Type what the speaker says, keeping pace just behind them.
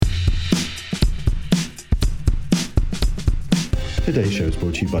Today's show is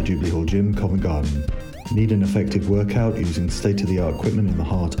brought to you by Jubilee Hall Gym, Covent Garden. Need an effective workout using state-of-the-art equipment in the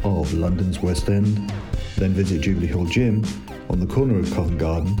heart of London's West End? Then visit Jubilee Hall Gym on the corner of Covent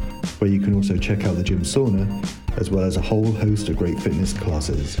Garden, where you can also check out the gym sauna, as well as a whole host of great fitness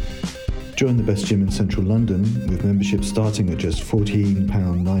classes. Join the best gym in central London with membership starting at just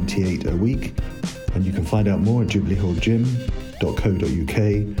 £14.98 a week, and you can find out more at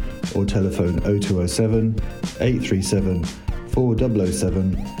jubileehallgym.co.uk or telephone 0207 837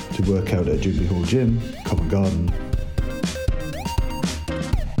 4007 to work out at Jubilee Hall Gym, Covent Garden.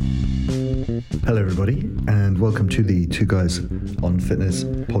 Hello everybody, and welcome to the Two Guys on Fitness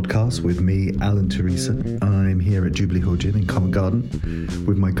podcast with me, Alan Teresa. I'm here at Jubilee Hall Gym in Covent Garden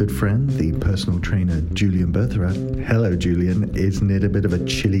with my good friend, the personal trainer, Julian Bertherat. Hello Julian, isn't it a bit of a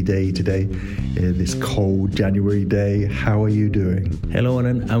chilly day today, this cold January day? How are you doing? Hello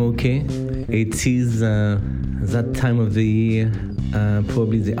Alan, I'm okay. It is that time of the year,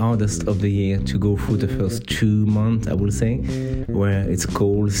 probably the hardest of the year to go through the first 2 months, I will say, where it's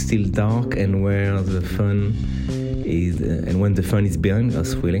cold, still dark, and where the fun is, and when the fun is behind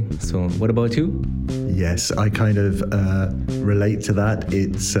us, really. So, what about you? Yes, I kind of relate to that.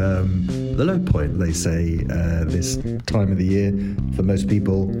 It's the low point, they say, this time of the year. For most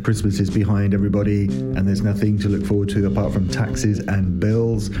people, Christmas is behind everybody, and there's nothing to look forward to apart from taxes and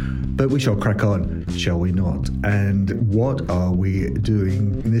bills. But we shall crack on, shall we not? And what are we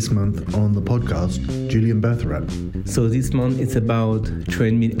doing this month on the podcast, Julian Bertherat? So this month it's about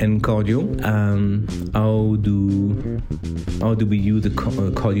treadmill and cardio. How do we use the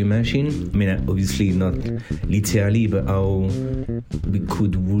cardio machine? I mean, obviously not literally, but how we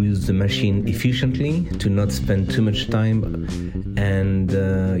could use the machine efficiently to not spend too much time. And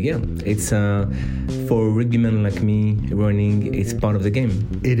it's for a rugby man like me, running is part of the game.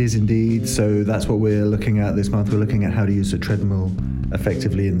 It is indeed. So that's what we're looking at this month. We're looking at how to use the treadmill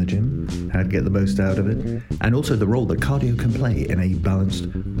effectively in the gym, how to get the most out of it, and also the role that cardio can play in a balanced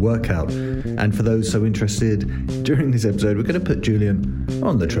workout. And for those so interested, during this episode, we're going to put Julian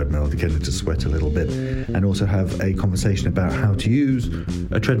on the treadmill to get him to sweat a little bit, and also have a conversation about how to use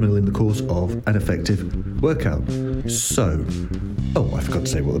a treadmill in the course of an effective workout. So, I forgot to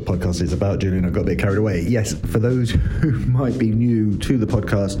say what the podcast is about, Julian. I got a bit carried away. Yes, for those who might be new to the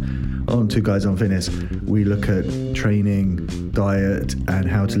podcast, on Two Guys on Fitness, we look at training, diet, and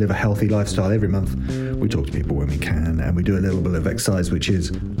how to live a healthy lifestyle every month. We talk to people when we can, and we do a little bit of exercise, which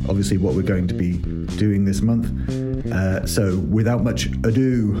is obviously what we're going to be doing this month. So without much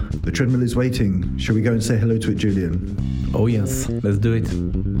ado, the treadmill is waiting. Shall we go and say hello to it, Julian? Oh yes, let's do it.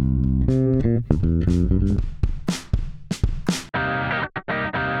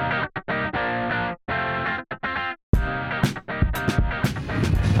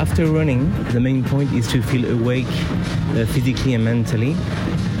 After running, the main point is to feel awake physically and mentally.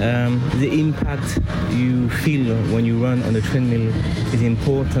 The impact you feel when you run on the treadmill is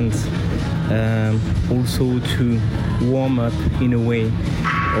important. Also to warm up in a way,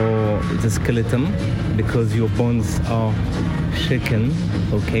 or the skeleton, because your bones are shaken,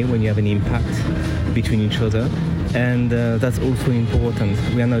 when you have an impact between each other. And that's also important.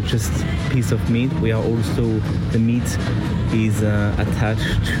 We are not just a piece of meat, we are also, the meat is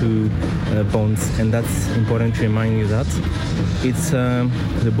attached to bones, and that's important to remind you that. It's the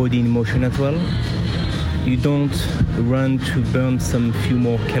body in motion as well. You don't run to burn some few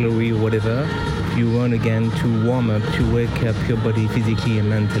more calories or whatever. You run again to warm up, to wake up your body physically and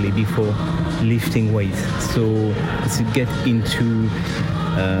mentally before lifting weights. So to get into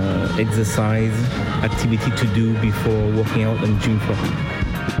exercise activity to do before working out on the gym floor.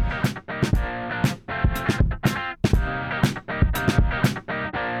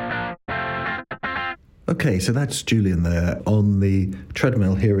 Okay, so that's Julian there on the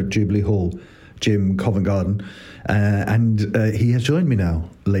treadmill here at Jubilee Hall Gym, Covent Garden, and he has joined me now,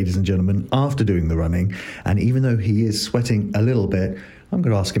 ladies and gentlemen, after doing the running. And even though he is sweating a little bit, I'm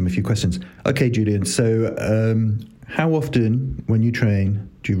going to ask him a few questions. Okay, Julian, so how often when you train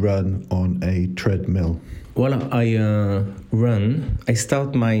do you run on a treadmill? Well, I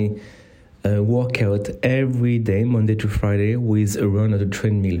start my workout every day, Monday to Friday, with a run at a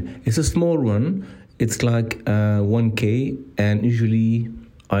treadmill. It's a small run. It's like 1K, and usually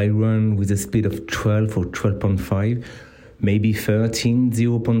I run with a speed of 12 or 12.5, maybe 13,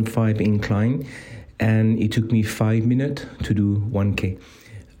 0.5 incline, and it took me 5 minutes to do 1K.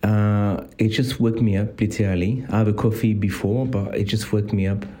 It just woke me up, literally. I have a coffee before, but it just woke me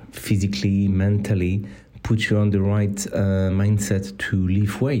up physically, mentally, put you on the right mindset to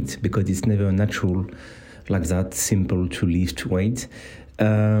lift weight, because it's never natural like that, simple to lift weight.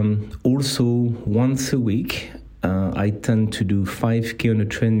 Also, once a week, I tend to do 5K on a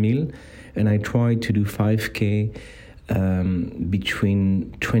treadmill, and I try to do 5K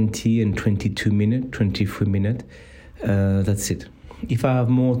between 20 and 22 minutes, 23 minutes. That's it. If I have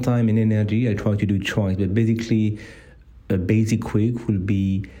more time and energy, I try to do twice. But basically, a basic week will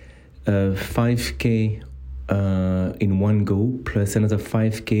be 5K in one go, plus another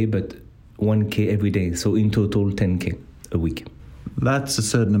 5K, but 1K every day. So in total, 10K a week. That's a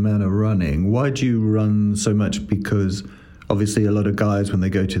certain amount of running. Why do you run so much? Because obviously a lot of guys, when they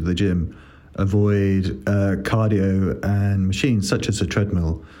go to the gym, avoid cardio and machines such as a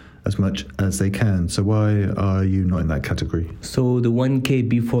treadmill as much as they can. So why are you not in that category? So the 1K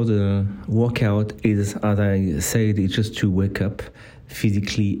before the workout is, as I said, it's just to wake up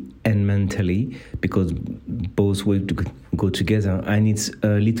physically and mentally, because both ways to go together, and it's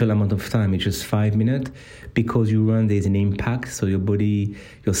a little amount of time. It's just 5 minutes. Because you run, there's an impact, so your body,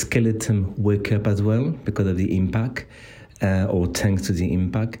 your skeleton wake up as well because of the impact, or thanks to the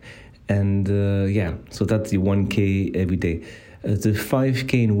impact. And so that's the 1K every day. The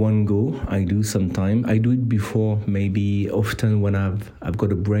 5K in one go, I do sometime. I do it before, maybe often when I've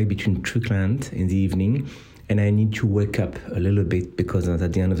got a break between 2 clients in the evening, and I need to wake up a little bit because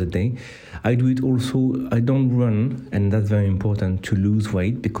at the end of the day. I do it also, I don't run, and that's very important, to lose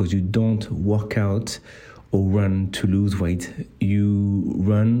weight, because you don't work out or run to lose weight. You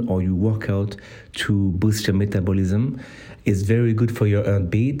run or you work out to boost your metabolism. It's very good for your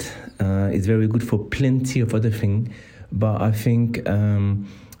heartbeat. It's very good for plenty of other things. But I think,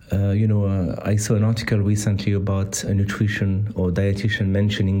 I saw an article recently about a nutrition or dietitian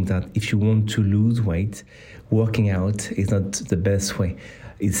mentioning that if you want to lose weight, working out is not the best way.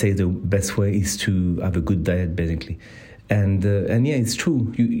 It says the best way is to have a good diet, basically. And yeah, it's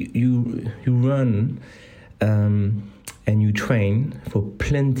true. You run and you train for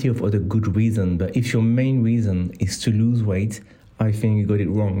plenty of other good reasons. But if your main reason is to lose weight, I think you got it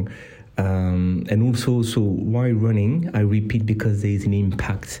wrong. And also, so why running? I repeat, because there is an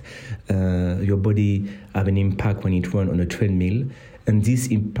impact. Your body have an impact when it runs on a treadmill, and this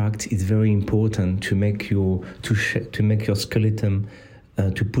impact is very important to make your skeleton.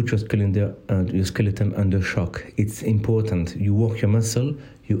 To put your skeleton under shock. It's important. You work your muscle.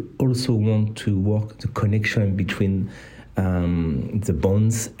 You also want to work the connection between the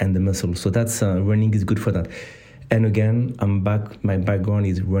bones and the muscle. So that's running is good for that. And again, I'm back. My background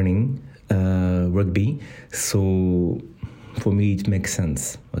is running, rugby. So for me, it makes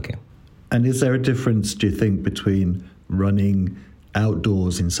sense. Okay. And is there a difference, do you think, between running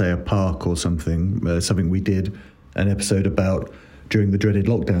outdoors in, say, a park or something? Something we did an episode about during the dreaded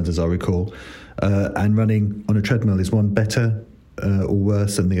lockdowns, as I recall, and running on a treadmill. Is one better or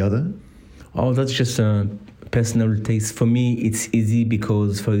worse than the other? Oh, that's just a personal taste. For me, it's easy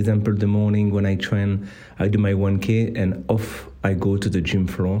because, for example, the morning when I train, I do my 1K and off I go to the gym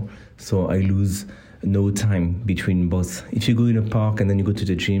floor. So I lose no time between both. If you go in a park and then you go to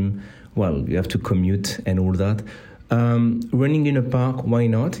the gym, well, you have to commute and all that. Running in a park, why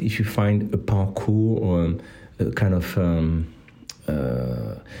not? If you find a parkour or a kind of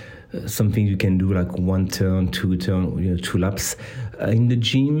something you can do, like 1 turn, 2 turn, 2 laps. In the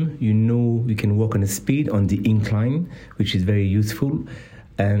gym, you can work on the speed, on the incline, which is very useful.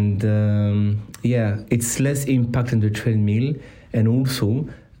 And it's less impact on the treadmill. And also,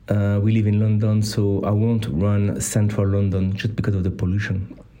 we live in London, so I won't run central London just because of the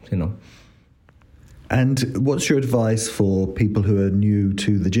pollution, And what's your advice for people who are new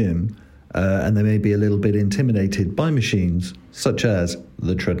to the gym and they may be a little bit intimidated by machines such as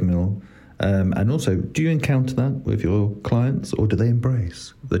the treadmill? And also, do you encounter that with your clients, or do they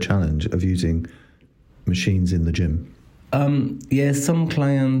embrace the challenge of using machines in the gym? Some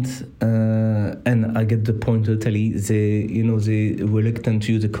clients, and I get the point totally, they're reluctant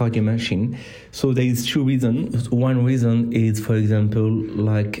to use a cardio machine. So there is 2 reasons. One reason is, for example,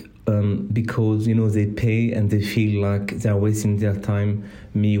 because, they pay and they feel like they're wasting their time,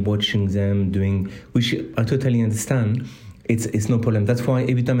 me watching them doing, which I totally understand. It's no problem. That's why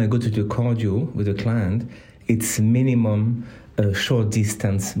every time I go to the cardio with a client, it's minimum a short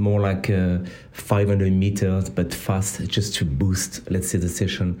distance, more like 500 meters, but fast, just to boost, let's say, the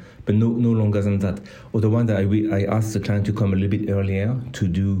session, but no longer than that. Otherwise, I ask the client to come a little bit earlier to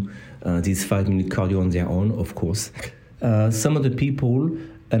do this 5-minute cardio on their own, of course. Some of the people,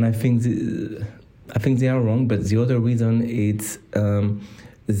 and I think they are wrong, but the other reason is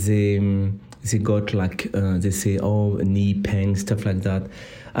they got they say, knee pain, stuff like that.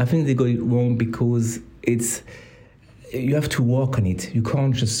 I think they got it wrong because you have to work on it. You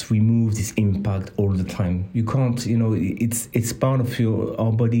can't just remove this impact all the time. You can't, it's part of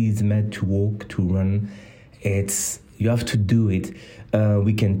our body is made to walk, to run, you have to do it.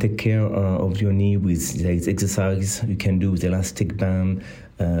 We can take care of your knee with exercise. You can do with elastic band,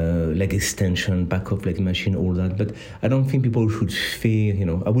 leg extension, back of leg machine, all that. But I don't think people should fear.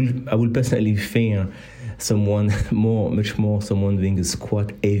 I will personally fear much more someone doing a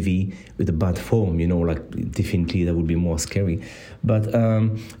squat heavy with a bad form. Definitely that would be more scary. But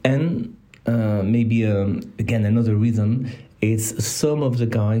maybe again another reason. It's some of the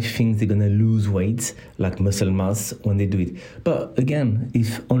guys think they're gonna lose weight, like muscle mass, when they do it. But again,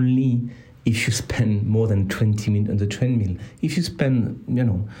 if you spend more than 20 minutes on the treadmill, if you spend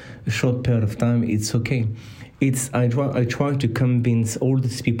a short period of time, it's okay. I try to convince all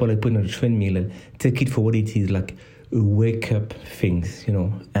these people I put on the treadmill and take it for what it is, like a wake up thing,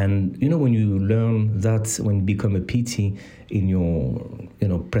 And when you learn that, when you become a PT in your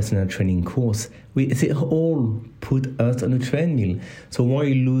personal training course, they all put us on a treadmill. So why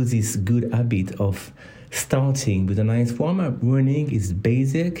lose this good habit of starting with a nice warm up? Running is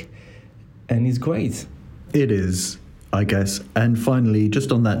basic and it's great. It is, I guess. And finally,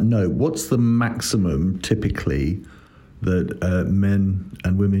 just on that note, what's the maximum typically that men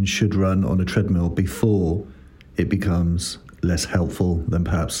and women should run on a treadmill before it becomes less helpful than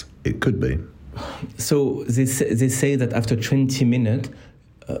perhaps it could be? So they say that after 20 minutes,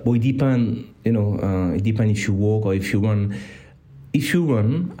 it depends, it depends if you walk or if you run. If you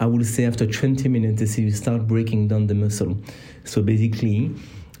run, I would say after 20 minutes, they say you start breaking down the muscle. So basically,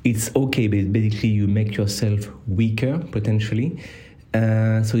 it's okay, but basically you make yourself weaker, potentially.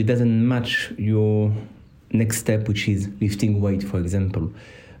 So it doesn't match your next step, which is lifting weight, for example.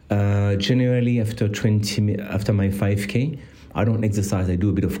 Generally, after my 5K, I don't exercise. I do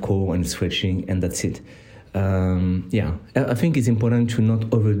a bit of core and stretching, and that's it. I think it's important to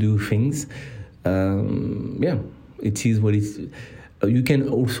not overdo things. It is what it is. You can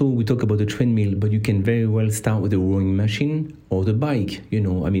also, we talk about the treadmill, but you can very well start with the rowing machine or the bike. We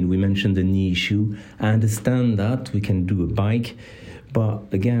mentioned the knee issue. I understand that we can do a bike, but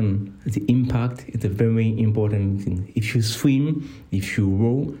again, the impact is a very important thing. If you swim, if you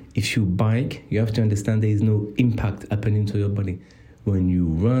row, if you bike, you have to understand there is no impact happening to your body. When you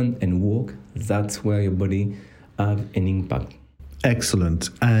run and walk, that's where your body have an impact.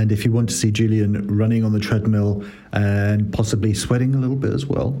 Excellent. And if you want to see Julian running on the treadmill and possibly sweating a little bit as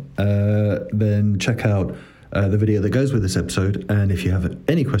well, then check out the video that goes with this episode. And if you have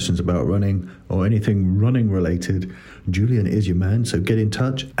any questions about running or anything running related, Julian is your man. So get in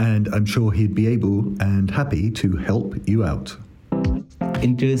touch, and I'm sure he'd be able and happy to help you out.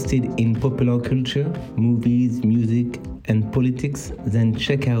 Interested in popular culture, movies, music, and politics? Then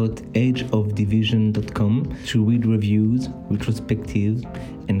check out edgeofdivision.com to read reviews, retrospectives,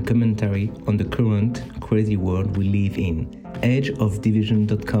 and commentary on the current crazy world we live in.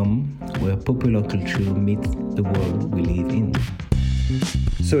 edgeofdivision.com, where popular culture meets the world we live in.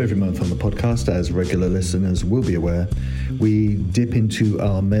 So every month on the podcast, as regular listeners will be aware, we dip into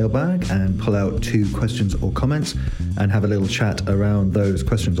our mailbag and pull out 2 questions or comments and have a little chat around those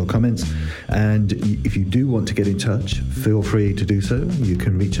questions or comments. And if you do want to get in touch, feel free to do so. You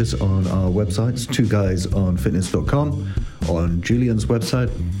can reach us on our websites, 2guysonfitness.com, on Julian's website,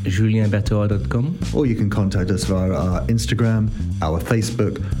 julienbertois.com, or you can contact us via our Instagram, our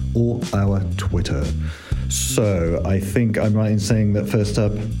Facebook, or our Twitter. So I think I'm right in saying that first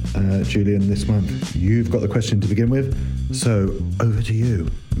up, Julian, this month, you've got the question to begin with. So over to you,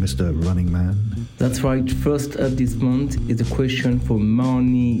 Mr. Running Man. That's right. First up this month is a question for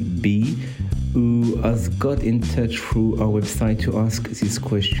Marnie B, who has got in touch through our website to ask this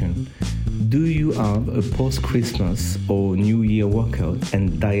question. Do you have a post-Christmas or New Year workout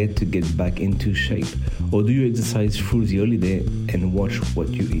and diet to get back into shape? Or do you exercise through the holiday and watch what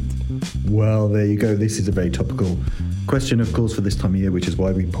you eat? Well, there you go. This is a very topical question, of course, for this time of year, which is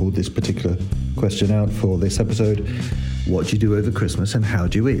why we pulled this particular question out for this episode. What do you do over Christmas and how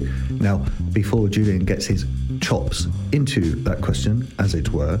do you eat? Now, before Julian gets his chops into that question, as it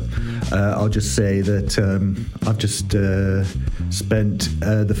were, I'll just say that I've just spent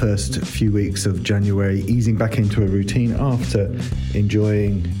the first few weeks of January easing back into a routine after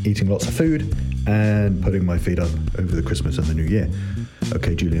enjoying eating lots of food and putting my feet up over the Christmas and the New Year.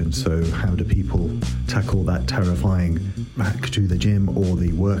 Okay, Julian, so how do people tackle that terrifying back to the gym or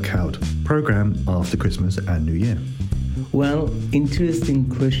the workout program after Christmas and New Year? Well, interesting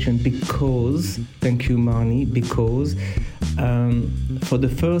question because, thank you, Marnie, because for the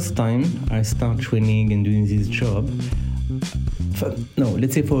first time I start training and doing this job,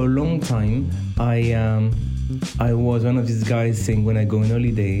 let's say for a long time, I was one of these guys saying when I go on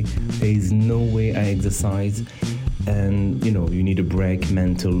holiday, there is no way I exercise. and you need a break,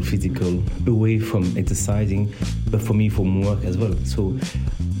 mental, physical, away from exercising, but for me from work as well. So,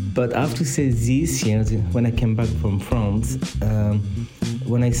 but I have to say this year, when I came back from France,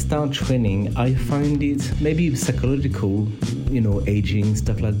 when I start training, I find it maybe psychological, aging,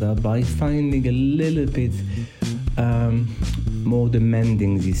 stuff like that, but I find it a little bit more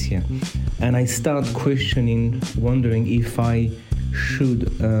demanding this year. And I start questioning, wondering if I should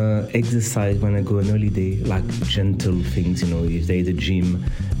exercise when I go on holiday, like gentle things, if there's a gym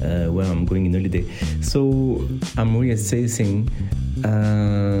where I'm going on holiday. So I'm reassessing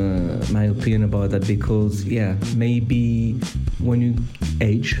my opinion about that, because maybe when you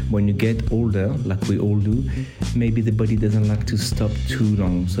age, when you get older, like we all do, maybe the body doesn't like to stop too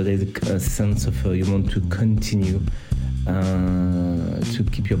long. So there's a sense of you want to continue to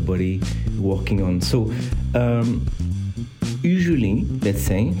keep your body working on. So usually, let's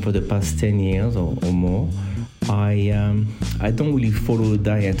say, for the past 10 years or more, I don't really follow a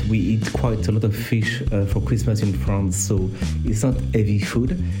diet. We eat quite a lot of fish for Christmas in France, so it's not heavy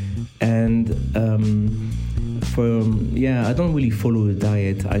food. And I don't really follow a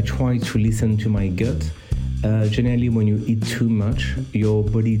diet. I try to listen to my gut. Generally, when you eat too much, your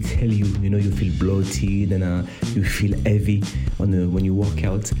body tells you, you feel bloated and you feel heavy when you work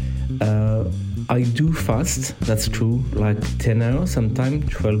out. I do fast, that's true, like 10 hours, sometimes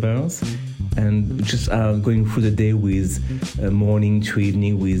 12 hours, and just going through the day with morning to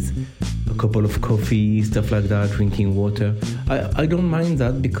evening with a couple of coffee, stuff like that, drinking water. I don't mind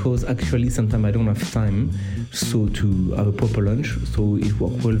that, because actually sometimes I don't have time to have a proper lunch, so it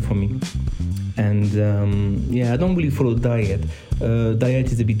works well for me. And I don't really follow diet.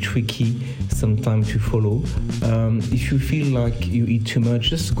 Diet is a bit tricky sometimes to follow. If you feel like you eat too much,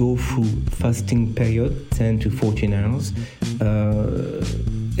 just go through fasting period, 10 to 14 hours.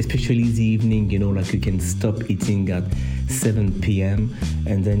 Especially the evening, like you can stop eating at 7 p.m.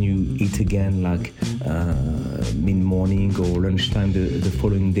 and then you eat again like mid-morning or lunchtime the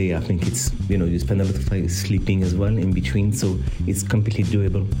following day. I think it's, you spend a lot of time sleeping as well in between, so it's completely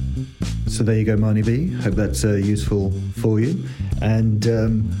doable. So there you go, Marnie B. Hope that's useful for you. And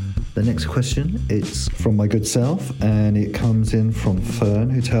the next question, it's from my good self, and it comes in from Fern,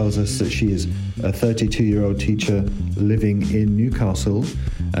 who tells us that she is a 32-year-old teacher living in Newcastle,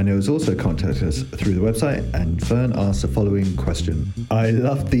 and who has also contacted us through the website. And Fern asks the following question. I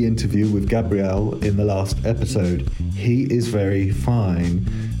loved the interview with Gabriel in the last episode. He is very fine! !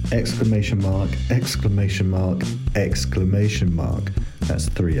 That's 3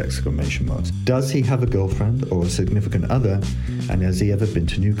 exclamation marks. Does he have a girlfriend or a significant other? And has he ever been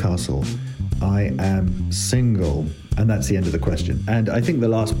to Newcastle? I am single. And that's the end of the question. And I think the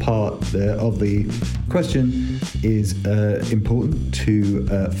last part there of the question is important to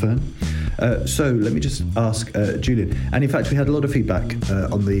Fern. So let me just ask Julian. And in fact, we had a lot of feedback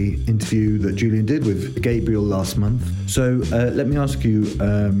on the interview that Julian did with Gabriel last month. So let me ask you,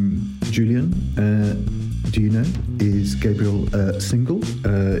 Julian, do you know, is Gabriel single?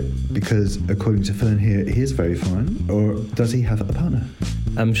 Because according to Fern here, he is very fine. Or does he have a partner?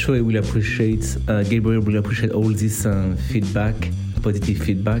 I'm sure he will appreciate, Gabriel will appreciate all this feedback, positive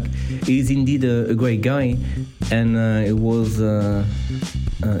feedback. He is indeed a great guy, and it was a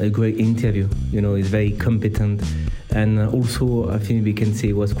great interview. He's very competent. And also, I think we can say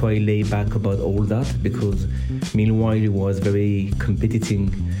he was quite laid back about all that, because meanwhile he was very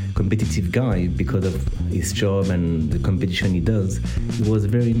competitive guy because of his job and the competition he does. He was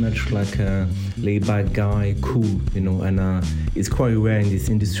very much like a laid back guy, cool, and it's quite rare in this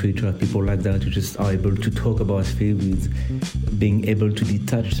industry to have people like that who just are able to talk about things with being able to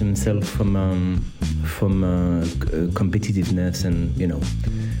detach themselves from competitiveness and,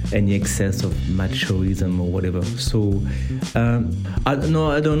 any excess of machoism or whatever. So I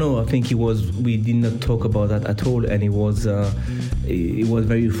don't know. I think we did not talk about that at all, and he was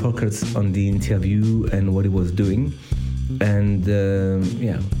very focused on the interview and what he was doing. And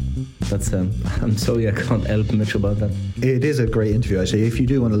that's I'm sorry I can't help much about that. It is a great interview, actually. If you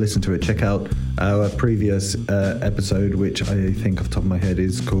do want to listen to it, check out our previous episode, which I think off the top of my head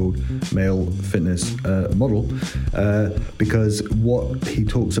is called Male Fitness Model, because what he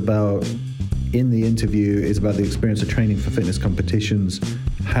talks about in the interview is about the experience of training for fitness competitions,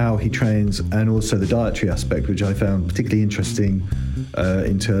 how he trains, and also the dietary aspect, which I found particularly interesting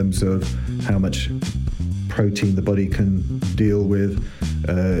in terms of how much protein the body can deal with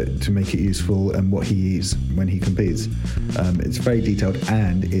to make it useful, and what he eats when he competes. It's very detailed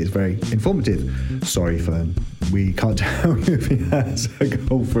and it's very informative. Sorry, Fern, we can't tell you if he has a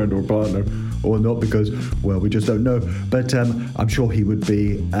girlfriend or partner or not, because, well, we just don't know. But I'm sure he would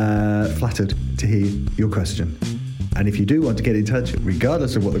be flattered to hear your question. And if you do want to get in touch,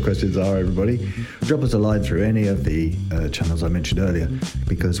 regardless of what the questions are, everybody, drop us a line through any of the channels I mentioned earlier,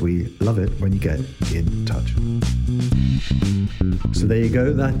 because we love it when you get in touch. So there you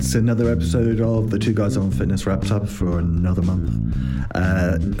go. That's another episode of the Two Guys on Fitness wrapped up for another month.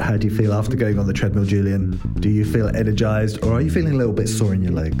 How do you feel after going on the treadmill, Julian? Do you feel energized, or are you feeling a little bit sore in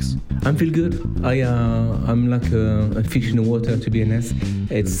your legs? I feel good. I'm like a fish in the water, to be honest.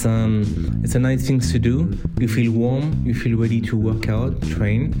 It's a nice thing to do. You feel warm, you feel ready to work out,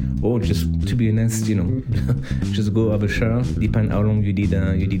 train, or just, to be honest, just go have a shower. Depend how long you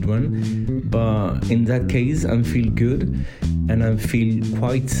did run. But in that case, I feel good, and I feel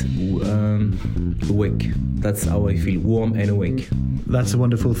quite awake. That's how I feel, warm and awake. That's a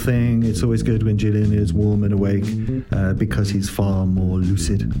wonderful thing. It's always good when Julian is warm and awake, because he's far more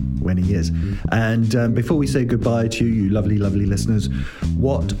lucid when he is. And before we say goodbye to you lovely, lovely listeners,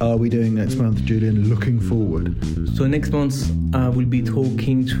 what are we doing next month, Julian, looking forward? So next month, I will be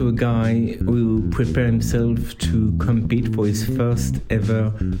talking to a guy who prepared himself to compete for his first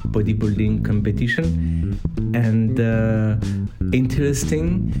ever bodybuilding competition. And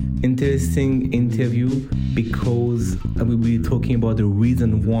interesting interview, because I will be talking about the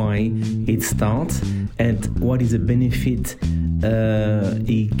reason why it starts and what is the benefit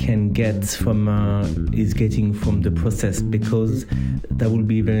he can get from is getting from the process, because that will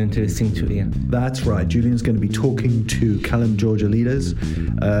be very interesting to hear. That's right. Julian's going to be talking to Callum Georgialides,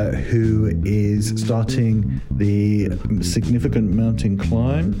 who is starting the significant mountain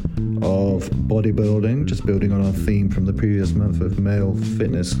climb of bodybuilding, just building on our theme from the previous month of male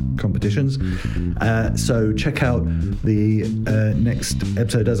fitness competitions. So check out the next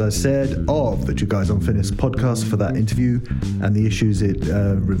episode, as I said, of the Two Guys on Fitness podcast for that interview and the issues it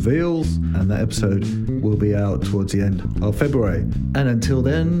reveals, and that episode will be out towards the end of February. And until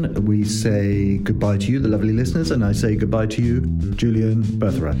then, we say goodbye to you, the lovely listeners, and I say goodbye to you, Julian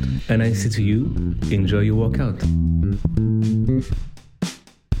Bertherat. And I say to you, enjoy your workout.